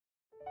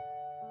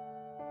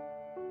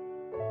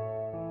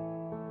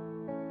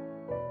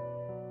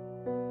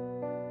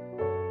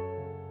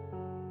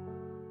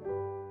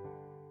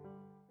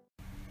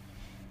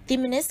The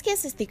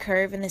meniscus is the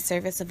curve in the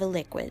surface of a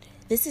liquid.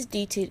 This is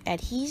due to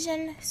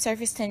adhesion,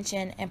 surface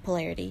tension, and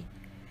polarity.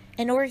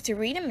 In order to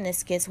read a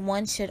meniscus,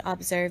 one should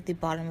observe the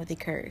bottom of the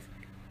curve.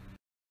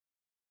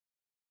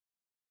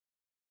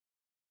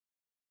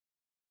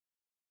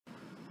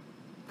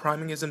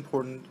 Priming is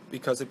important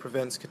because it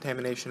prevents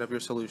contamination of your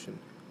solution.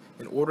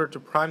 In order to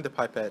prime the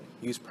pipette,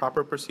 use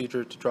proper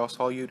procedure to draw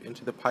solute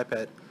into the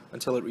pipette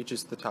until it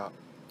reaches the top.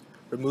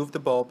 Remove the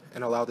bulb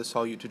and allow the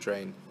solute to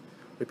drain.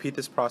 Repeat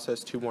this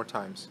process 2 more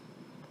times.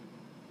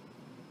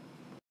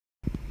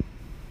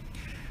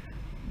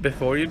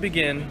 Before you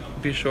begin,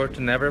 be sure to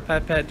never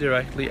pipette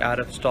directly out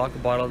of stock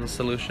bottles of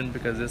solution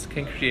because this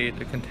can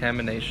create a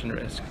contamination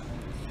risk.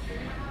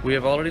 We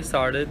have already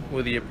started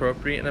with the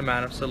appropriate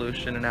amount of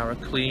solution in our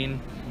clean,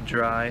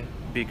 dry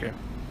beaker.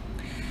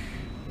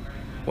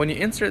 When you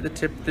insert the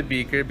tip of the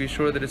beaker, be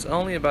sure that it's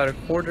only about a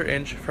 1/4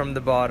 inch from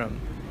the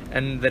bottom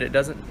and that it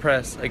doesn't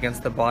press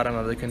against the bottom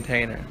of the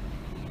container.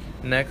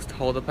 Next,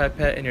 hold the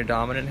pipette in your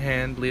dominant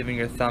hand, leaving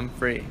your thumb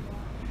free.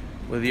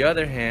 With the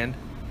other hand,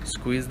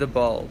 squeeze the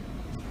bulb.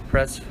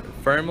 Press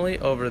firmly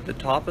over the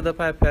top of the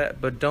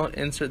pipette, but don't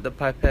insert the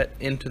pipette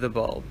into the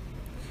bulb.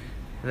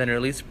 Then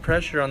release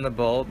pressure on the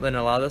bulb and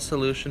allow the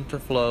solution to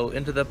flow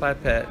into the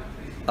pipette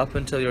up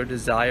until your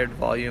desired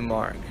volume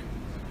mark.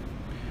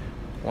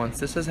 Once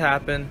this has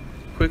happened,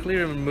 quickly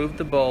remove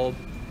the bulb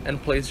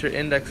and place your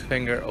index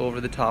finger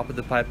over the top of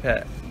the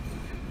pipette.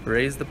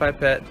 Raise the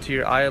pipette to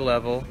your eye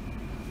level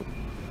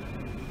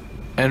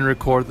and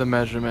record the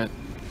measurement.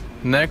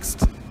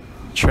 Next,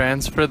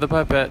 transfer the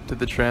pipette to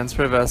the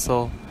transfer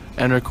vessel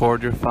and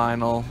record your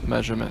final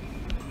measurement.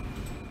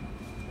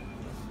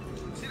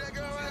 See that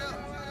girl right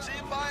there? She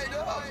fired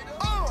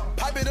up.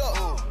 Pipe it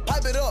up,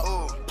 pipe it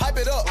up, pipe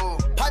it up,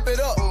 pipe it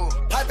up,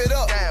 pipe it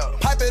up,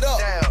 pipe it up,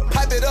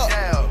 pipe it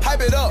up,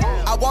 pipe it up.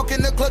 I walk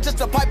in the club just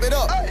to pipe it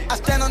up. I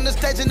stand on the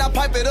stage and I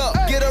pipe it up.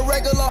 Get a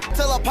regular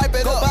till I pipe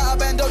it up. Go buy a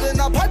bando then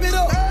I pipe it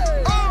up.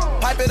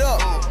 Pipe it up,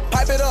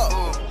 pipe it up,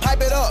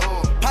 pipe it up,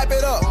 pipe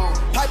it up,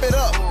 pipe it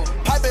up,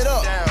 pipe it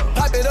up,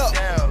 pipe it up.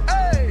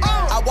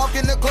 I walk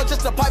in the club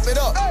just to pipe it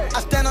up. I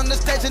stand on the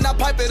stage and I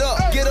pipe it up.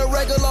 Get a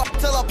regular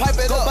till I pipe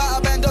it up. Go buy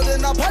a bando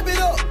then I pipe it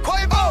up.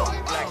 Pipe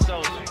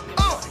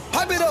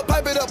it up,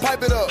 pipe it up,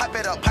 pipe it up. Pipe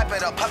it up, pipe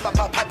it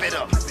up, pipe it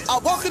up. I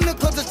walk in the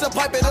club just to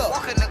pipe it up.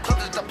 Walk in the club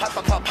just to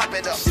pipe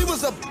it up. She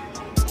was a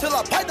till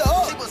I piped her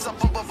up. She was a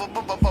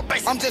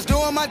I'm just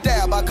doing my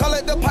dab. I call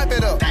it the pipe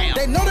it up.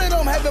 They know that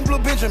I'm having blue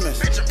Benjamins.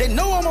 They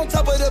know I'm on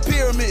top of the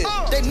pyramid.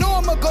 They know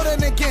I'm gonna go to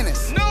the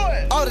Guinness.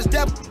 All this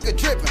dab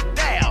dripping.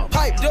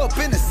 Piped up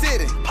in the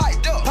city.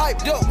 Piped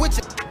up with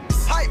your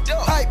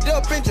piped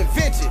up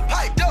intervention.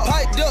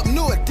 Piped up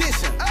new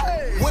edition.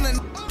 When a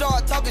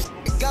start talking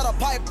shit, got a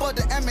pipe up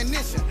the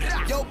ammunition.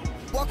 Yo,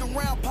 walking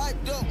around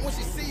piped up. When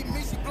she see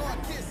me, she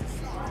blowing kisses.